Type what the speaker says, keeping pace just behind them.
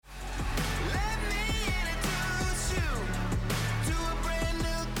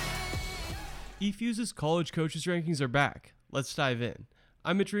eFuse's college coaches rankings are back. Let's dive in.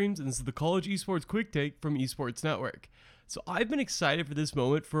 I'm Mitch Reams, and this is the College Esports Quick Take from Esports Network. So I've been excited for this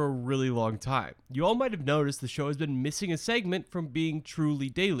moment for a really long time. You all might have noticed the show has been missing a segment from being truly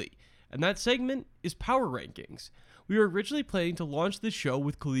daily, and that segment is Power Rankings. We were originally planning to launch this show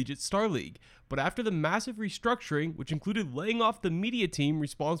with Collegiate Star League, but after the massive restructuring, which included laying off the media team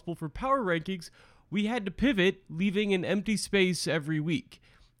responsible for Power Rankings, we had to pivot, leaving an empty space every week.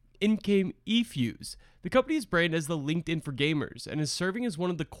 In came eFuse. The company is branded as the LinkedIn for gamers and is serving as one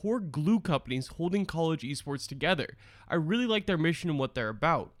of the core glue companies holding college esports together. I really like their mission and what they're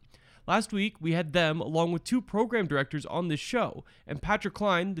about. Last week, we had them along with two program directors on this show, and Patrick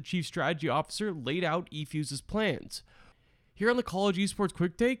Klein, the chief strategy officer, laid out eFuse's plans. Here on the College Esports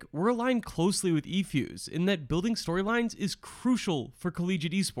Quick Take, we're aligned closely with eFuse in that building storylines is crucial for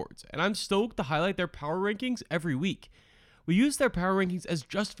collegiate esports, and I'm stoked to highlight their power rankings every week. We use their power rankings as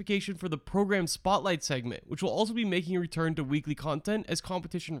justification for the program spotlight segment, which will also be making a return to weekly content as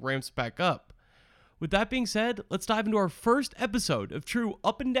competition ramps back up. With that being said, let's dive into our first episode of true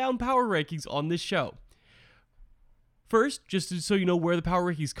up and down power rankings on this show. First, just so you know where the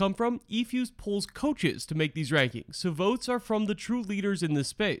power rankings come from, eFuse polls coaches to make these rankings, so votes are from the true leaders in this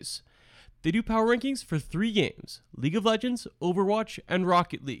space. They do power rankings for 3 games: League of Legends, Overwatch, and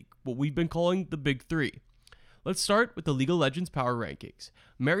Rocket League, what we've been calling the Big 3. Let's start with the League of Legends power rankings.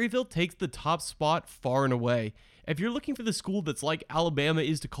 Maryville takes the top spot far and away. If you're looking for the school that's like Alabama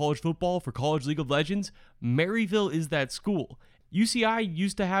is to college football for college League of Legends, Maryville is that school. UCI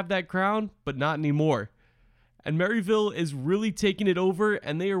used to have that crown, but not anymore. And Maryville is really taking it over,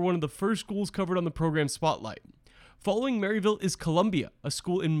 and they are one of the first schools covered on the program spotlight. Following Maryville is Columbia, a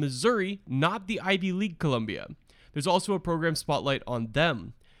school in Missouri, not the Ivy League Columbia. There's also a program spotlight on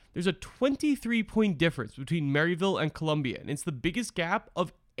them. There's a 23-point difference between Maryville and Columbia, and it's the biggest gap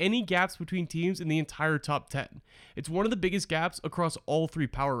of any gaps between teams in the entire top 10. It's one of the biggest gaps across all 3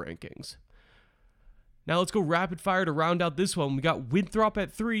 power rankings. Now let's go rapid fire to round out this one. We got Winthrop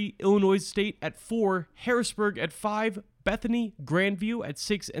at 3, Illinois State at 4, Harrisburg at 5, Bethany, Grandview at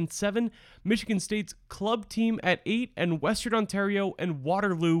 6 and 7, Michigan State's club team at 8, and Western Ontario and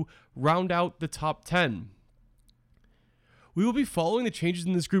Waterloo round out the top 10. We will be following the changes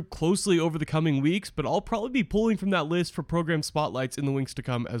in this group closely over the coming weeks, but I'll probably be pulling from that list for program spotlights in the weeks to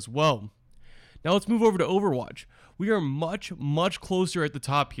come as well. Now let's move over to Overwatch. We are much closer at the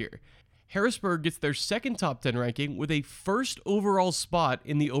top here. Harrisburg gets their second top 10 ranking with a first overall spot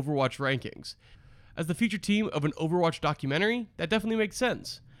in the Overwatch rankings. As the featured team of an Overwatch documentary, that definitely makes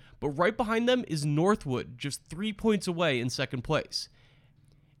sense. But right behind them is Northwood, just 3 points away in second place.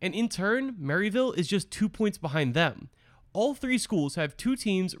 And in turn, Maryville is just 2 points behind them. All 3 schools have 2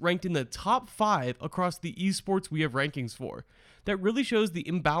 teams ranked in the top 5 across the esports we have rankings for. That really shows the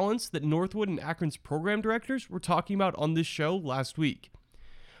imbalance that Northwood and Akron's program directors were talking about on this show last week.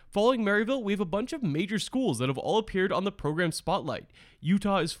 Following Maryville, we have a bunch of major schools that have all appeared on the program spotlight.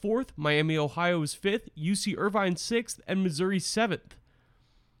 Utah is 4th, Miami, Ohio is 5th, UC Irvine 6th, and Missouri 7th.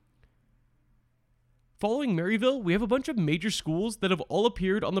 Following Maryville, we have a bunch of major schools that have all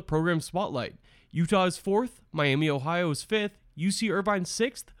appeared on the program spotlight. Utah is 4th, Miami, Ohio is 5th, UC Irvine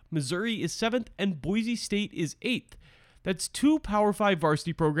 6th, Missouri is 7th, and Boise State is 8th. That's 2 Power 5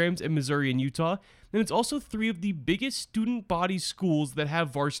 varsity programs in Missouri and Utah, and it's also 3 of the biggest student body schools that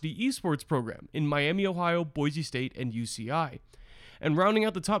have varsity esports program in Miami, Ohio, Boise State, and UCI. And rounding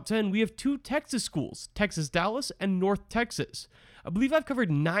out the top 10, we have 2 Texas schools, Texas Dallas and North Texas. I believe I've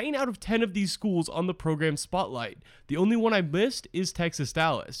covered 9 out of 10 of these schools on the program spotlight. The only one I missed is Texas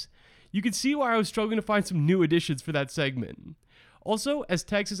Dallas. You can see why I was struggling to find some new additions for that segment. Also, as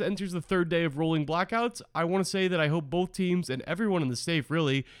Texas enters the 3rd day of rolling blackouts, I want to say that I hope both teams and everyone in the state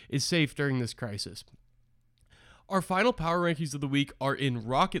really is safe during this crisis. Our final power rankings of the week are in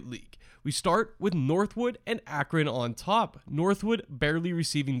Rocket League. We start with Northwood and Akron on top, Northwood barely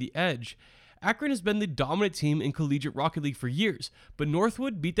receiving the edge. Akron has been the dominant team in collegiate Rocket League for years, but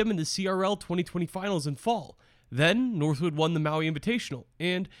Northwood beat them in the CRL 2020 finals in fall. Then, Northwood won the Maui Invitational,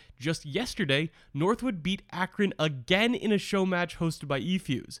 and just yesterday, Northwood beat Akron again in a show match hosted by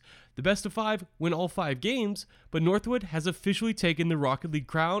eFuse. The best of 5 win all 5 games, but Northwood has officially taken the Rocket League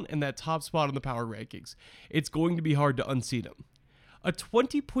crown and that top spot on the power rankings. It's going to be hard to unseat them. A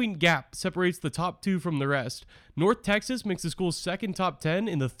 20-point gap separates the top 2 from the rest. North Texas makes the school's second top 10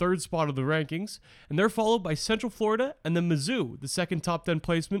 in the 3rd spot of the rankings, and they're followed by Central Florida and then Mizzou, the second top 10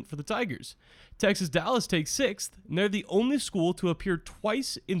 placement for the Tigers. Texas Dallas takes 6th, and they're the only school to appear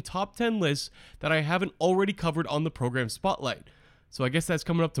twice in top 10 lists that I haven't already covered on the program spotlight. So I guess that's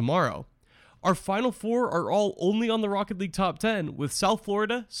coming up tomorrow. Our final four are all only on the Rocket League top 10, with South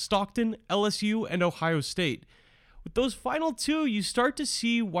Florida, Stockton, LSU, and Ohio State. With those final two, you start to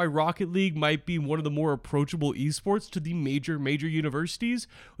see why Rocket League might be one of the more approachable esports to the major universities,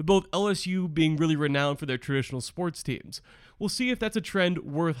 with both LSU being really renowned for their traditional sports teams. We'll see if that's a trend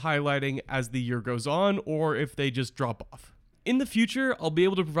worth highlighting as the year goes on, or if they just drop off. In the future, I'll be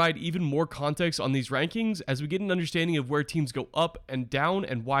able to provide even more context on these rankings as we get an understanding of where teams go up and down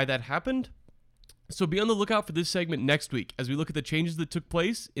and why that happened. So be on the lookout for this segment next week as we look at the changes that took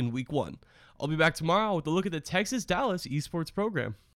place in week 1. I'll be back tomorrow with a look at the Texas Dallas esports program.